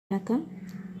வணக்கம்.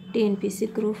 TNPSC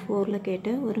group 4ல கேட்ட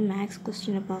ஒரு மேக்ஸ்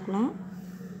கொஸ்டினை பார்க்கலாம்.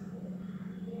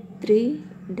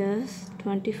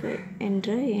 3-25 என்ற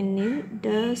எண்ணில்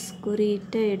டேஸ்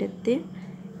குறியிட்ட இடத்தில்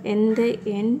எந்த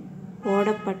எண்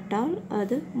போடப்பட்டால்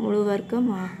அது முழு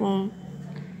வர்க்கம் ஆகும்?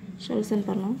 சொல்யூஷன்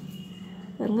பண்ணலாம்.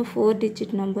 பாருங்கள், 4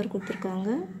 டிஜிட் நம்பர் கொடுத்துருக்காங்க.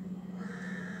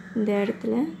 இந்த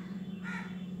இடத்துல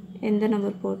எந்த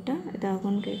நம்பர் போட்டால்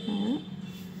இதாகும்னு கேட்குறாங்க.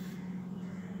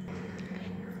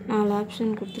 4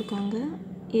 ஆப்ஷன் கொடுத்துருக்காங்க.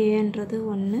 ஏன்றது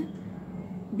 1,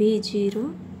 பி 0,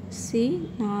 சி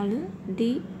 4, டி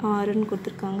 6ன்னு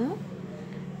கொடுத்துருக்காங்க.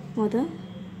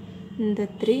 இந்த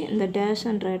 3 இந்த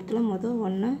டேஷ்ன்ற இடத்துல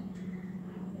 1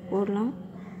 போடலாம்.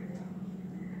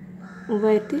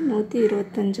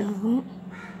 3125 ஆகும்.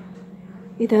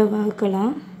 இதை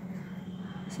வகுக்கலாம்.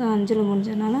 ஸோ 5ல்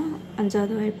முடிஞ்சனால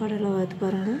 5வது வாய்ப்பாடில் வகுத்து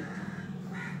பாருங்கள்.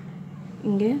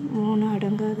 இங்கே 3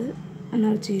 அடங்காது,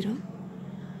 அதனால் 0.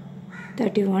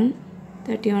 31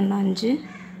 5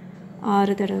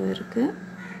 6 தடவை இருக்குது.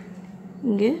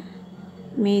 இங்கே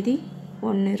மீதி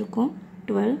 1 இருக்கும்.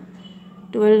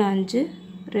 12 5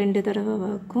 2 தடவை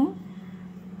வகுக்கும்.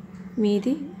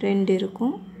 மீதி 2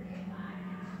 இருக்கும்.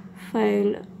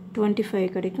 25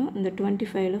 கிடைக்கும். இந்த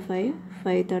 25ல்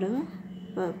 5 தடவை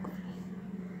வகுக்கும்.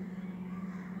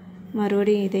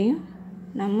 மறுபடியும் இதையும்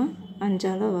நம்ம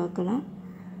 5ஆல் வகுக்கலாம்.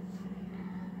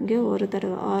 இங்கே ஒரு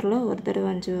தடவை 6ல் ஒரு தடவை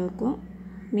 5 வகுக்கும்.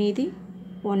 மீதி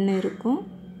 1 இருக்கும்.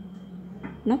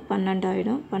 இன்னும் 12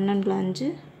 ஆகிடும். 12ல் 5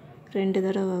 2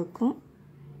 தடவை வகுக்கும்.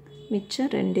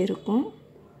 மிச்சம் 2 இருக்கும்.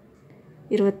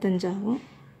 25 ஆகும்.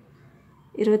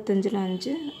 25ல்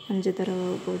 5 தடவை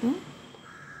வகுப்போடும்.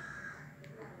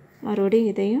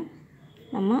 மறுபடியும் இதையும்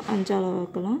நம்ம 5ஆல்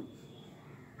வகுக்கலாம்.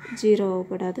 0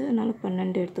 வகுப்படாது, அதனால்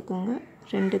 12 எடுத்துக்கோங்க.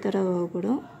 2 தடவை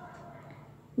வகுப்படும்.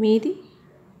 மீதி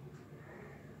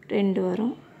 2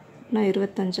 வரும். நான்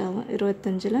 25 ஆகும்.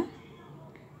 25ல்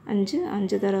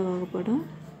 5 தடவை வகுப்படும்.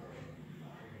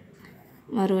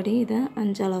 மறுபடியும் இதை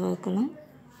 5ஆல் வகுக்கலாம்.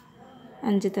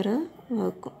 5 தடவை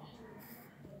வகுக்கும்.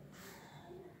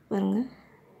 பாருங்கள்,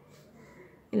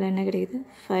 இதில் என்ன கிடைக்குது?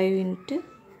 5 ×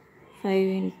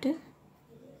 5 ×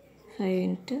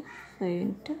 5 ×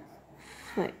 5 ×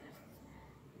 5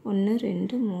 1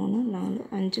 2 3 4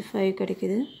 5 5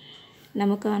 கிடைக்குது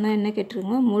நமக்கு. ஆனால் என்ன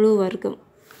கேட்டிருக்கோங்க? முழு வர்க்கம்.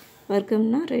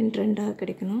 வர்க்கம்னா 2 2ஆக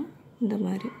கிடைக்கணும், இந்த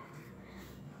மாதிரி.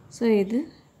 ஸோ இது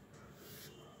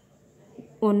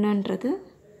 1ன்றது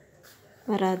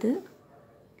வராது.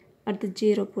 அடுத்து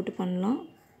 0 போட்டு பண்ணலாம்.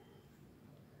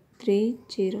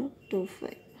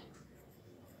 3025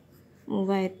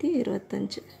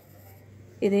 3025.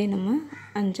 இதை நம்ம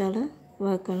 5ஆல்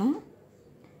வகுக்கலாம்.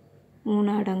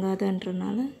 3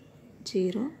 அடங்காதுன்றனால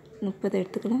 0. 30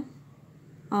 எடுத்துக்கலாம்.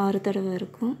 6 தடவை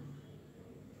இருக்கும்.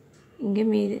 இங்கே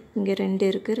 2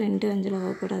 இருக்குது. 2 5ல்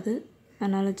வகுப்படாது,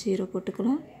 அதனால் 0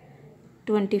 போட்டுக்கலாம்.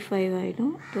 25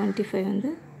 ஆகிடும். 25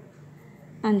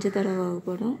 5 தடவை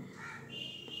வகுப்படும்.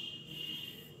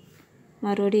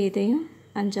 மறுபடியும் இதையும்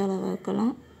 5ஆல்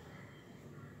வகுக்கலாம்.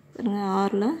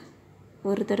 6ல்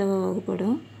ஒரு தடவை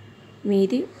வகுப்படும்.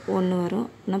 மீதி 1 வரும்.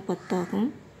 ஆனால் 10 ஆகும்.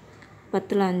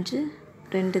 10ல் 5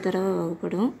 2 தடவை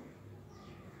வகுப்படும்.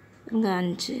 இங்கே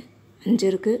 5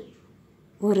 இருக்குது.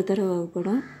 ஒரு தடவை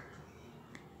வகுப்படும்.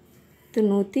 இது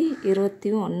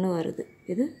 121 வருது.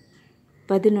 இது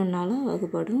 11ஆல்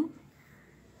வகுப்படும்.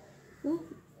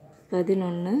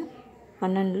 11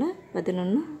 12ல்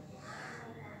 11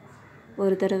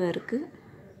 ஒரு தடவை இருக்குது,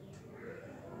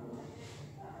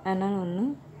 அதனால் 1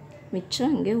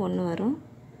 மிச்சம். இங்கே 1 வரும்.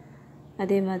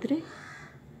 அதே மாதிரி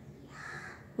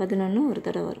 11 ஒரு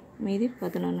தடவை வரும். மீதி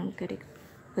 11 கிடைக்கும்.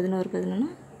 11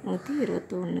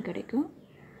 121 கிடைக்கும்.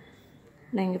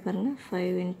 நான் இங்கே பாருங்கள்,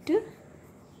 5 ×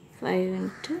 5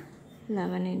 ×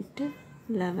 11 ×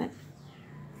 11.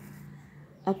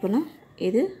 அப்போனா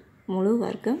இது முழு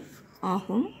வர்க்கம்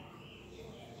ஆகும்.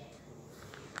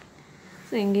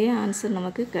 ஸோ இங்கேயே ஆன்சர்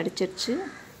நமக்கு கிடச்சிருச்சு.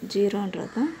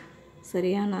 0ன்றது தான்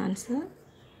சரியான ஆன்சர்.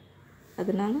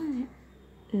 அதனால்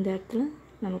இந்த இடத்துல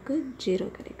நமக்கு 0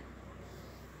 கிடைக்கும்.